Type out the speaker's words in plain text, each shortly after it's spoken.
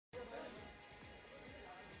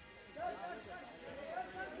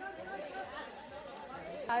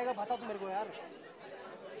आएगा बता तू मेरे को यार।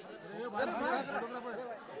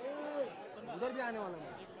 उधर भी आने वाला है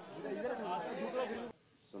इधर।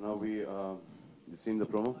 So now we seen the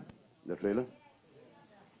promo, the trailer.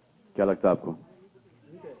 क्या लगता है आपको?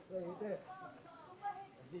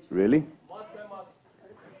 Really?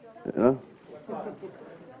 Yeah.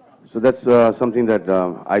 So that's something that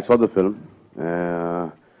I saw the film. I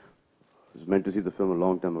was meant to see the film a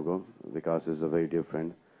long time ago. Vikas is a very dear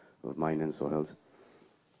friend of mine and Sohel's.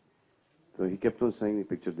 So he kept on saying,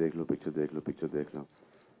 "Picture dekh lo, picture dekh lo, picture dekh lo."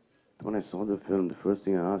 So when I saw the film, the first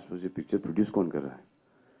thing I asked was, "ये picture produce कौन कर रहा है?"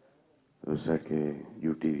 So I said, "कि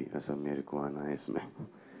UTV, ऐसा मेरे को आना है इसमें."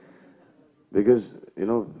 Because you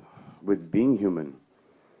know, with Being Human,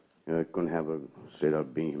 I couldn't have a straight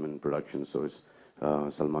up Being Human production, so it's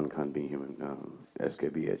Salman Khan Being Human,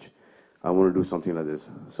 SKBH. I want to do something like this.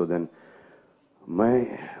 So then,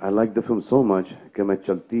 I like the film so much कि मैं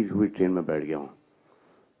चलती हुई train में बैठ गया हूँ.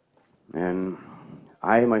 And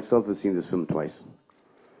I myself have seen this film twice.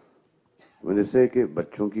 When they say कि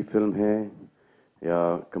बच्चों की फिल्म है या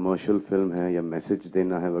कमर्शियल फिल्म है या मैसेज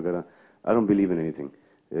देना है वगैरह, I don't believe in anything.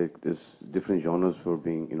 There's different genres for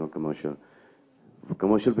being, commercial.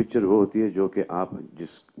 Commercial picture वो होती है जो कि आप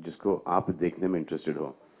जिसको आप देखने में इंटरेस्टेड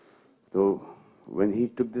हो. तो when he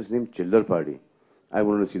took this name Chiller Party, I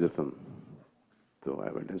wanted to see the film. So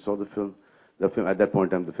I went and saw the film. The film at that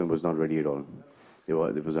point in time, the film was not ready at all.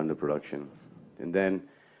 It was under production. And then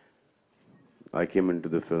I came into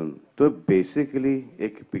the film. तो basically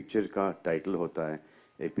एक picture का title होता है,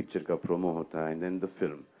 एक picture का promo होता है, and then the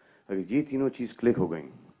film. अगर ये तीनों चीज क्लिक हो गई,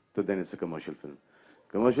 तो then it's a commercial film.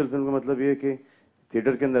 Commercial film का मतलब ये है कि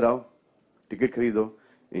थिएटर के अंदर आओ, टिकट खरीदो,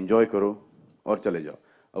 एंजॉय करो और चले जाओ.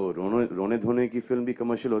 अब रोने धोने की फिल्म भी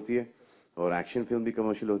कमर्शियल होती है और एक्शन फिल्म भी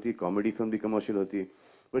कमर्शियल होती है, कॉमेडी फिल्म भी कमर्शियल होती है.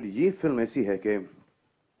 बट ये फिल्म ऐसी है कि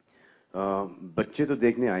बच्चे तो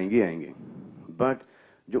देखने आएंगे आएंगे, बट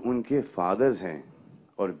जो उनके फादर्स हैं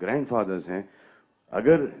और ग्रैंडफादर्स हैं,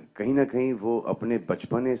 अगर कहीं ना कहीं वो अपने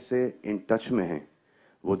बचपने से इन टच में हैं,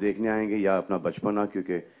 वो देखने आएंगे या अपना बचपना,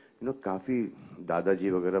 क्योंकि काफ़ी दादाजी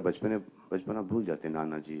वगैरह बचपना भूल जाते हैं,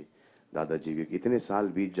 नाना जी दादाजी, क्योंकि इतने साल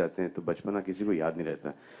बीत जाते हैं तो बचपना किसी को याद नहीं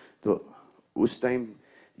रहता. तो उस टाइम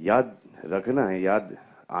याद रखना है, याद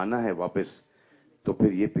आना है वापस, तो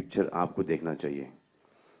फिर ये पिक्चर आपको देखना चाहिए.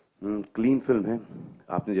 क्लीन फिल्म है.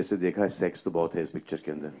 आपने जैसे देखा है, सेक्स तो बहुत है इस पिक्चर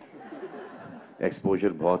के अंदर,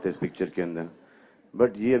 एक्सपोजर बहुत है इस पिक्चर के अंदर.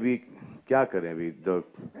 बट ये अभी क्या करें, अभी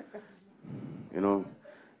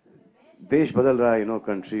देश बदल रहा है,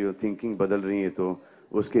 कंट्री और थिंकिंग बदल रही है, तो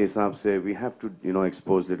उसके हिसाब से we have to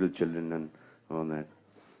expose little children and all that.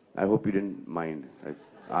 I hope you didn't mind.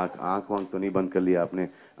 आंख वांख तो नहीं बंद कर लिया आपने?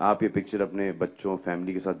 आप ये पिक्चर अपने बच्चों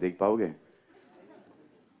फैमिली के साथ देख पाओगे?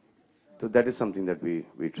 तो that is something that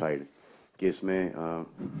we tried कि इसमें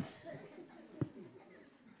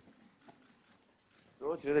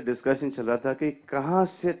सोच रहे थे, डिस्कशन चल रहा था कि कहां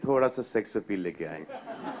से थोड़ा सा सेक्स अपील लेके आएंगे.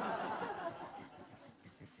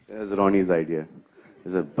 That's Ronnie's idea.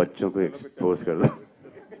 बच्चों को एक्सपोज कर दो.